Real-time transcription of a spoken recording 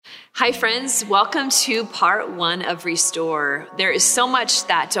Hi friends, welcome to part one of Restore. There is so much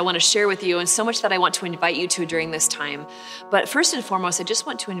that I want to share with you and so much that I want to invite you to during this time. But first and foremost, I just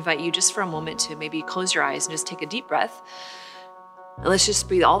want to invite you just for a moment to maybe close your eyes and just take a deep breath. And let's just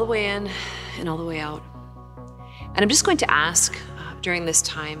breathe all the way in and all the way out. And I'm just going to ask during this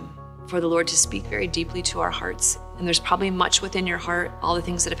time for the Lord to speak very deeply to our hearts. And there's probably much within your heart, all the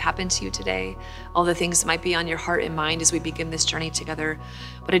things that have happened to you today, all the things that might be on your heart and mind as we begin this journey together.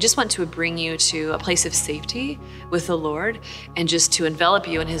 But I just want to bring you to a place of safety with the Lord and just to envelop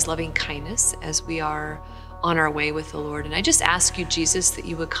you in his loving kindness as we are on our way with the Lord. And I just ask you, Jesus, that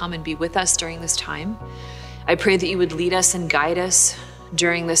you would come and be with us during this time. I pray that you would lead us and guide us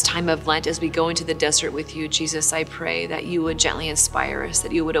during this time of Lent as we go into the desert with you. Jesus, I pray that you would gently inspire us,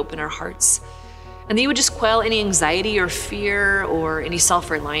 that you would open our hearts, and that you would just quell any anxiety or fear or any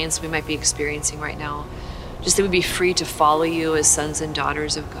self-reliance we might be experiencing right now. Just that we'd be free to follow you as sons and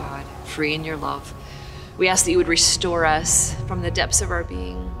daughters of God, free in your love. We ask that you would restore us from the depths of our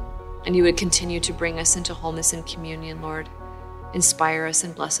being, and you would continue to bring us into wholeness and communion, Lord. Inspire us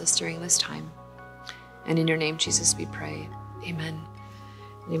and bless us during this time. And in your name, Jesus, we pray. Amen.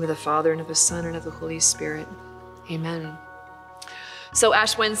 In the name of the Father, and of the Son, and of the Holy Spirit. Amen. So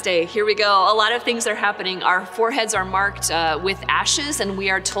Ash Wednesday, here we go. A lot of things are happening. Our foreheads are marked with ashes, and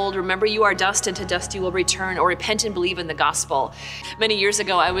we are told, remember you are dust, and to dust you will return, or repent and believe in the gospel. Many years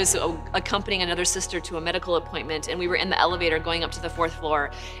ago, I was accompanying another sister to a medical appointment, and we were in the elevator going up to the 4th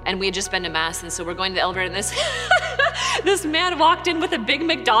floor, and we had just been to Mass, and so we're going to the elevator, and this man walked in with a big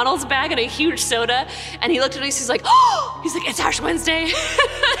McDonald's bag and a huge soda, and he looked at us, he's like, it's Ash Wednesday.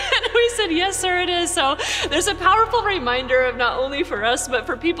 And we said, yes, sir, it is. So there's a powerful reminder of not only for us, but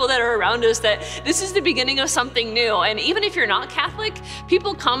for people that are around us that this is the beginning of something new. And even if you're not Catholic,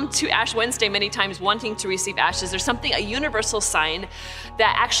 people come to Ash Wednesday many times wanting to receive ashes. There's a universal sign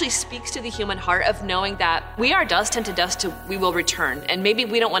that actually speaks to the human heart of knowing that we are dust, and to dust we will return. And maybe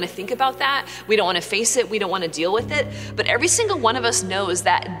we don't want to think about that. We don't want to face it. We don't want to deal with it. But every single one of us knows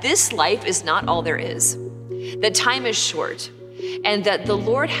that this life is not all there is, that time is short, and that the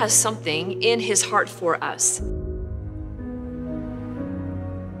Lord has something in his heart for us.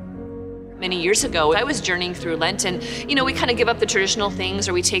 Many years ago, I was journeying through Lent, and we kind of give up the traditional things,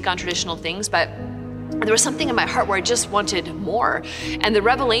 or we take on traditional things, but there was something in my heart where I just wanted more. And the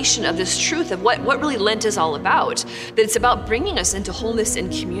revelation of this truth of what really Lent is all about, that it's about bringing us into wholeness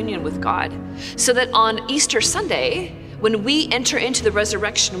and communion with God. So that on Easter Sunday, when we enter into the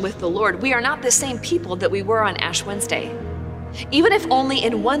resurrection with the Lord, we are not the same people that we were on Ash Wednesday. Even if only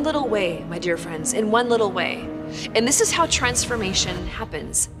in one little way, my dear friends, in one little way. And this is how transformation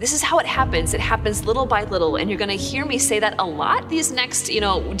happens. This is how it happens. It happens little by little. And you're going to hear me say that a lot these next,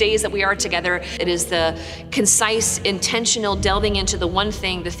 days that we are together. It is the concise, intentional delving into the one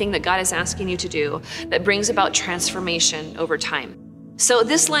thing, the thing that God is asking you to do, that brings about transformation over time. So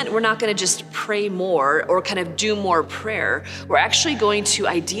this Lent, we're not going to just pray more or kind of do more prayer. We're actually going to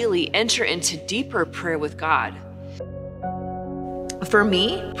ideally enter into deeper prayer with God. For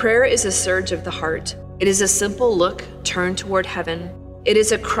me, prayer is a surge of the heart. It is a simple look turned toward heaven. It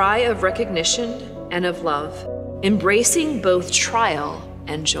is a cry of recognition and of love, embracing both trial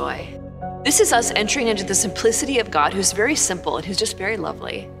and joy. This is us entering into the simplicity of God, who's very simple and who's just very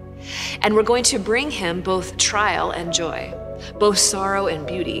lovely. And we're going to bring him both trial and joy, both sorrow and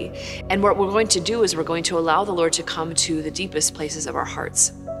beauty. And what we're going to do is we're going to allow the Lord to come to the deepest places of our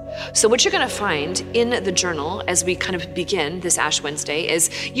hearts. So what you're going to find in the journal as we kind of begin this Ash Wednesday is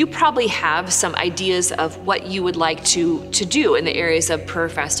you probably have some ideas of what you would like to do in the areas of prayer,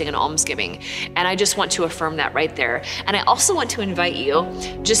 fasting, and almsgiving. And I just want to affirm that right there. And I also want to invite you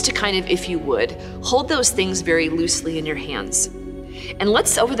just to kind of, if you would, hold those things very loosely in your hands. And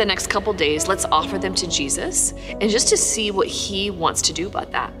let's, over the next couple days, let's offer them to Jesus and just to see what he wants to do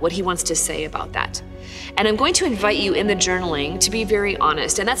about that, what he wants to say about that. And I'm going to invite you in the journaling to be very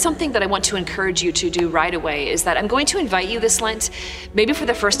honest. And that's something that I want to encourage you to do right away, is that I'm going to invite you this Lent, maybe for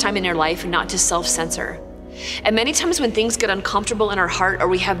the first time in your life, not to self-censor. And many times when things get uncomfortable in our heart, or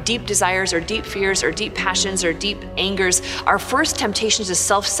we have deep desires or deep fears or deep passions or deep angers, our first temptation is to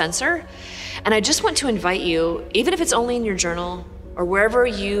self-censor. And I just want to invite you, even if it's only in your journal or wherever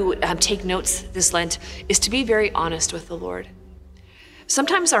you take notes this Lent, is to be very honest with the Lord.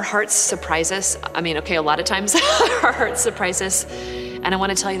 Sometimes our hearts surprise us. A lot of times our hearts surprise us. And I want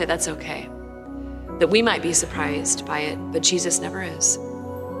to tell you that that's okay. That we might be surprised by it, but Jesus never is.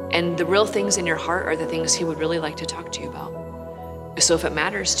 And the real things in your heart are the things he would really like to talk to you about. So if it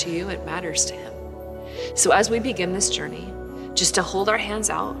matters to you, it matters to him. So as we begin this journey, just to hold our hands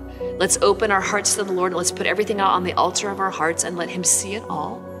out, let's open our hearts to the Lord. Let's put everything out on the altar of our hearts and let him see it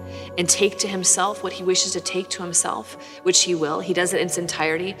all. and take to himself what he wishes to take to himself, which he will. He does it in its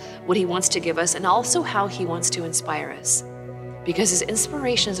entirety, what he wants to give us, and also how he wants to inspire us. Because his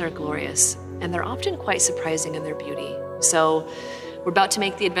inspirations are glorious, and they're often quite surprising in their beauty. So we're about to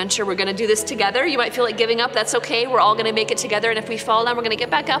make the adventure. We're gonna do this together. You might feel like giving up, that's okay. We're all gonna make it together, and if we fall down, we're gonna get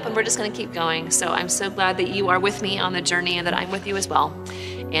back up, and we're just gonna keep going. So I'm so glad that you are with me on the journey and that I'm with you as well.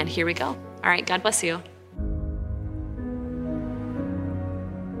 And here we go. All right, God bless you.